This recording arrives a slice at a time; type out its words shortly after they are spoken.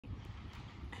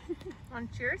On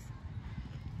cheers.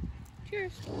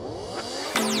 Cheers.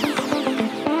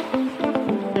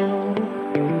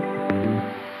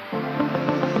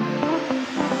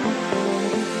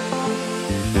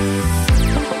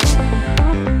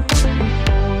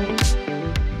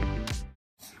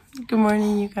 Good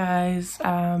morning, you guys.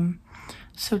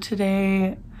 So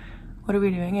today, what are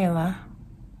we doing, Ayla?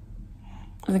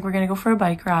 I think we're gonna go for a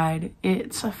bike ride.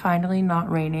 It's finally not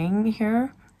raining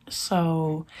here,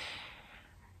 so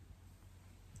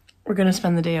we're gonna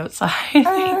spend the day outside.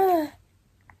 Ayla,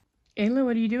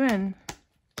 what are you doing?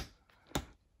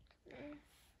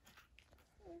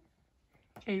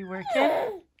 Are you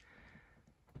working?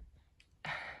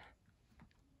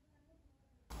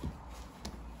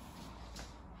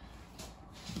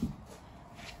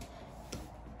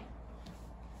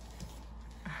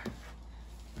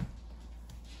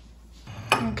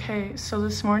 Okay, so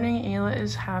this morning Ayla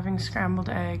is having scrambled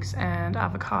eggs and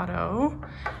avocado,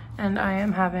 and I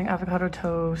am having avocado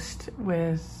toast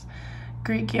with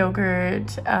Greek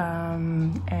yogurt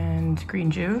and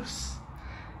green juice.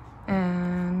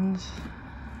 And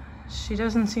she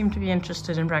doesn't seem to be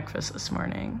interested in breakfast this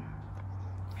morning.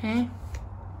 Hey?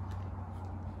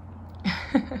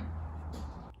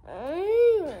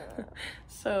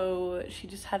 So she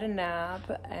just had a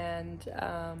nap, and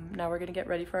now we're gonna get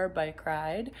ready for our bike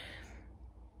ride.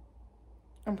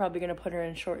 I'm probably gonna put her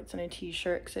in shorts and a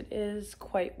t-shirt because it is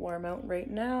quite warm out right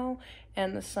now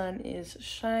and the sun is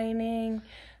shining.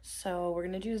 So we're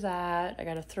gonna do that. I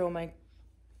gotta throw my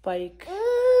bike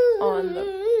on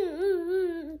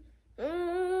the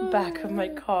back of my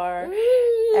car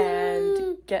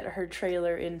and get her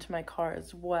trailer into my car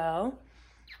as well.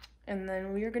 And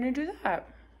then we are gonna do that.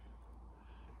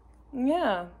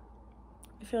 Yeah,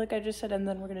 I feel like I just said and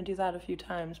then we're gonna do that a few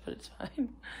times, but it's fine.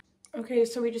 Okay,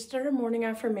 so we just did our morning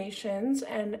affirmations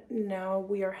and now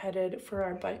we are headed for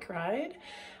our bike ride.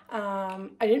 I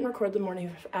didn't record the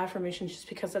morning affirmations just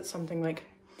because that's something like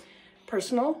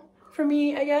personal for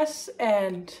me, I guess,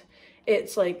 and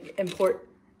it's like important.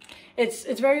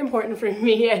 It's very important for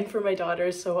me and for my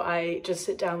daughter, so I just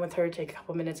sit down with her, take a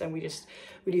couple minutes, and we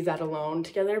do that alone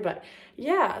together. But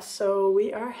yeah, so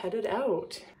we are headed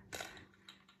out.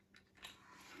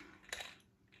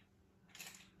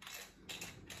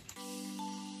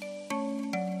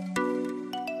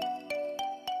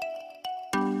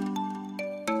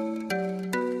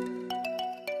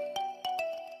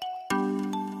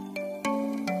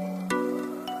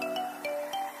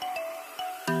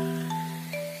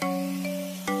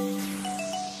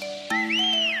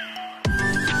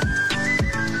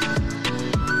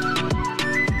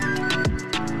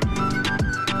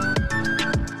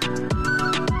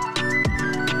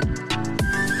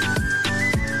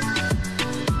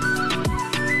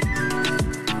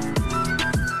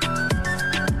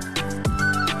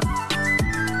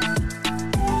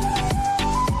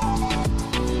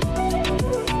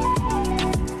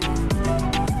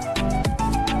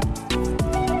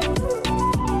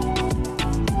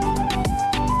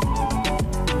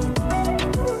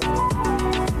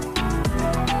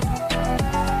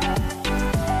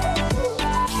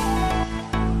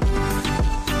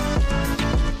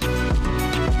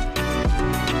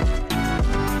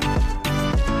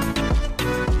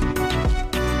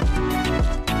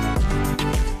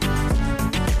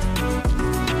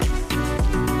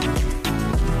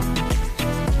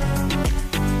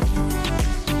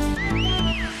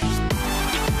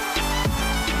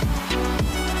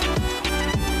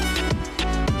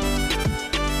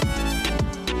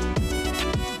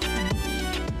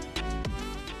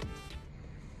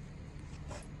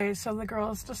 So the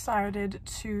girls decided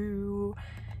to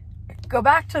go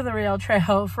back to the rail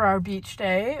trail for our beach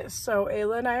day. So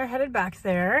Ayla and I are headed back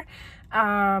there.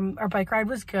 Our bike ride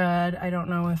was good. I don't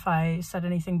know if I said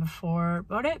anything before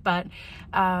about it, but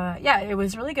yeah, it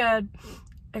was really good.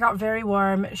 It got very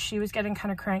warm. She was getting kind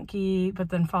of cranky, but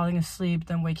then falling asleep,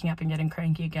 then waking up and getting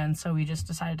cranky again. So we just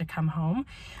decided to come home,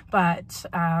 but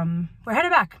we're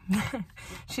headed back.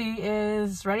 She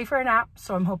is ready for a nap,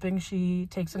 so I'm hoping she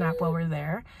takes a nap while we're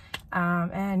there.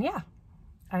 And yeah,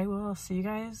 I will see you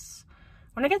guys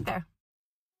when I get there.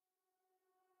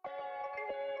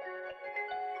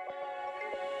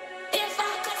 If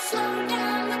I could slow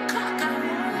down the clock, I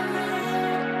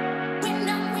would. When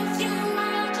I'm with you,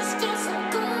 I just feel so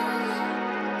good.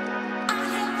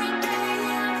 Every day,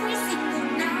 every single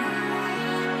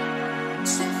night.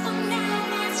 So for now,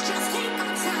 let's just take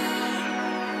our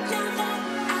time. Know that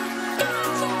I got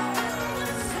you on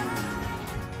my side.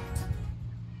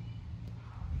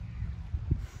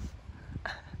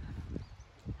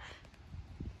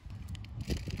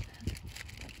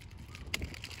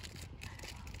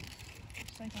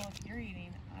 like, well, if you're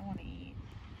eating, I want to eat.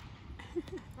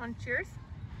 On cheers?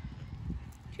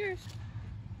 Cheers.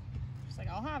 She's like,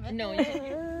 I'll have it. No, you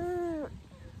can't.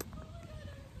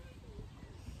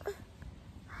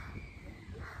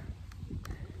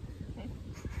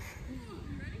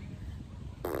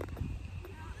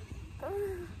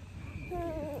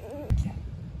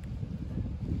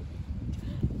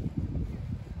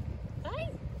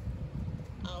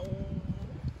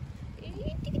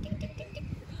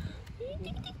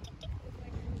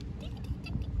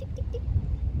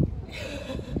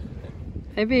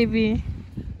 Hi, baby.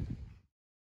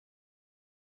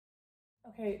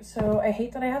 Okay, so I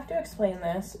hate that I have to explain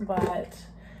this, but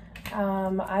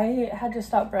I had to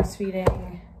stop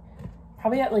breastfeeding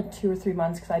probably at like 2 or 3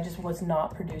 months because I just was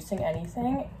not producing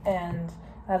anything, and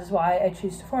that is why I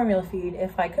choose to formula feed.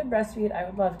 If I could breastfeed, I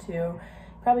would love to.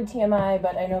 Probably TMI,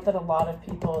 but I know that a lot of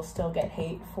people still get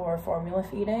hate for formula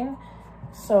feeding.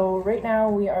 So right now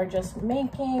we are just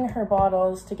making her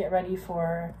bottles to get ready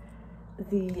for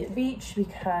the beach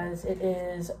because it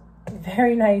is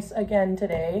very nice again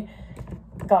today.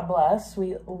 God bless,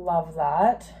 we love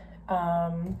that.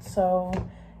 So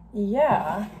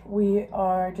yeah, we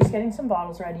are just getting some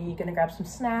bottles ready, gonna grab some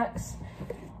snacks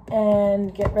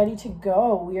and get ready to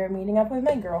go. We are meeting up with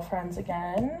my girlfriends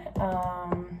again.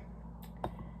 And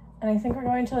I think we're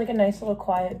going to like a nice little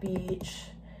quiet beach.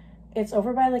 It's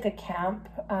over by like a camp,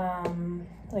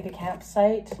 like a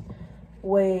campsite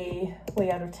way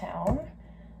out of town.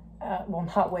 Well,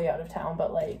 not way out of town,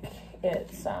 but like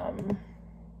it's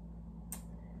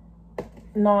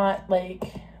not like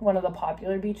one of the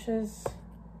popular beaches.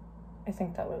 I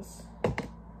think that was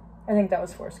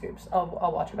 4 Scoops.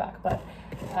 I'll watch it back, but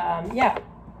yeah.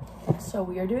 So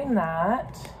we are doing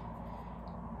that,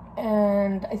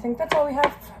 and I think that's all we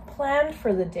have planned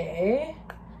for the day.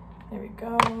 There we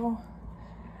go.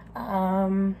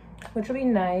 Which will be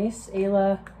nice.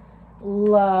 Ayla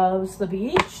loves the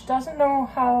beach. Doesn't know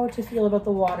how to feel about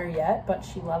the water yet, but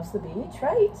she loves the beach,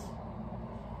 right?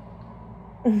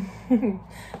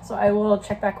 So I will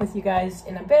check back with you guys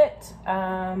in a bit.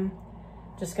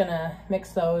 Just gonna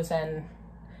mix those and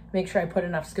make sure I put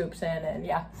enough scoops in, and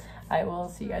yeah, I will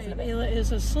see you guys in a bit. Ayla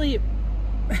is asleep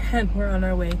and we're on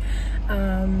our way.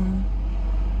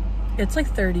 It's like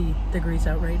 30 degrees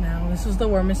out right now. This is the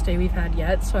warmest day we've had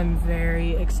yet, so I'm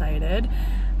very excited.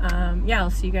 Yeah, I'll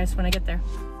see you guys when I get there.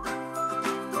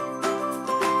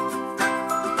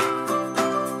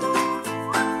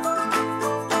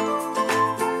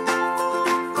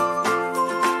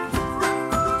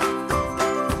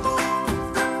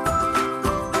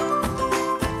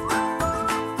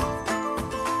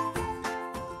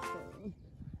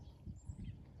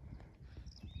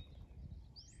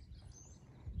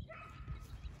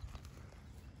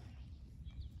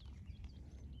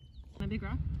 My big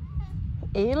rock?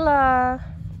 Ayla.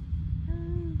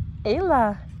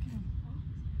 Ayla.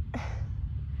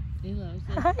 Ayla,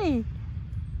 Hi.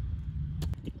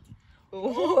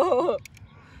 Oh.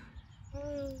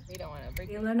 We don't want to break.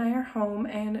 Ayla and I are home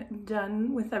and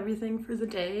done with everything for the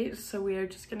day, so we are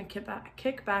just gonna kick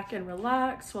back and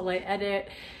relax while I edit,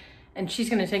 and she's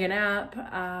gonna take a nap.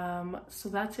 So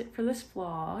that's it for this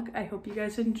vlog. I hope you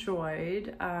guys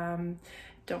enjoyed.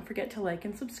 Don't forget to like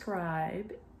and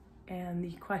subscribe. And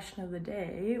the question of the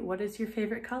day, what is your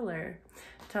favorite color?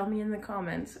 Tell me in the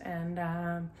comments, and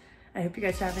I hope you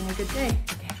guys are having a good day.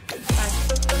 Okay,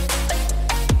 bye.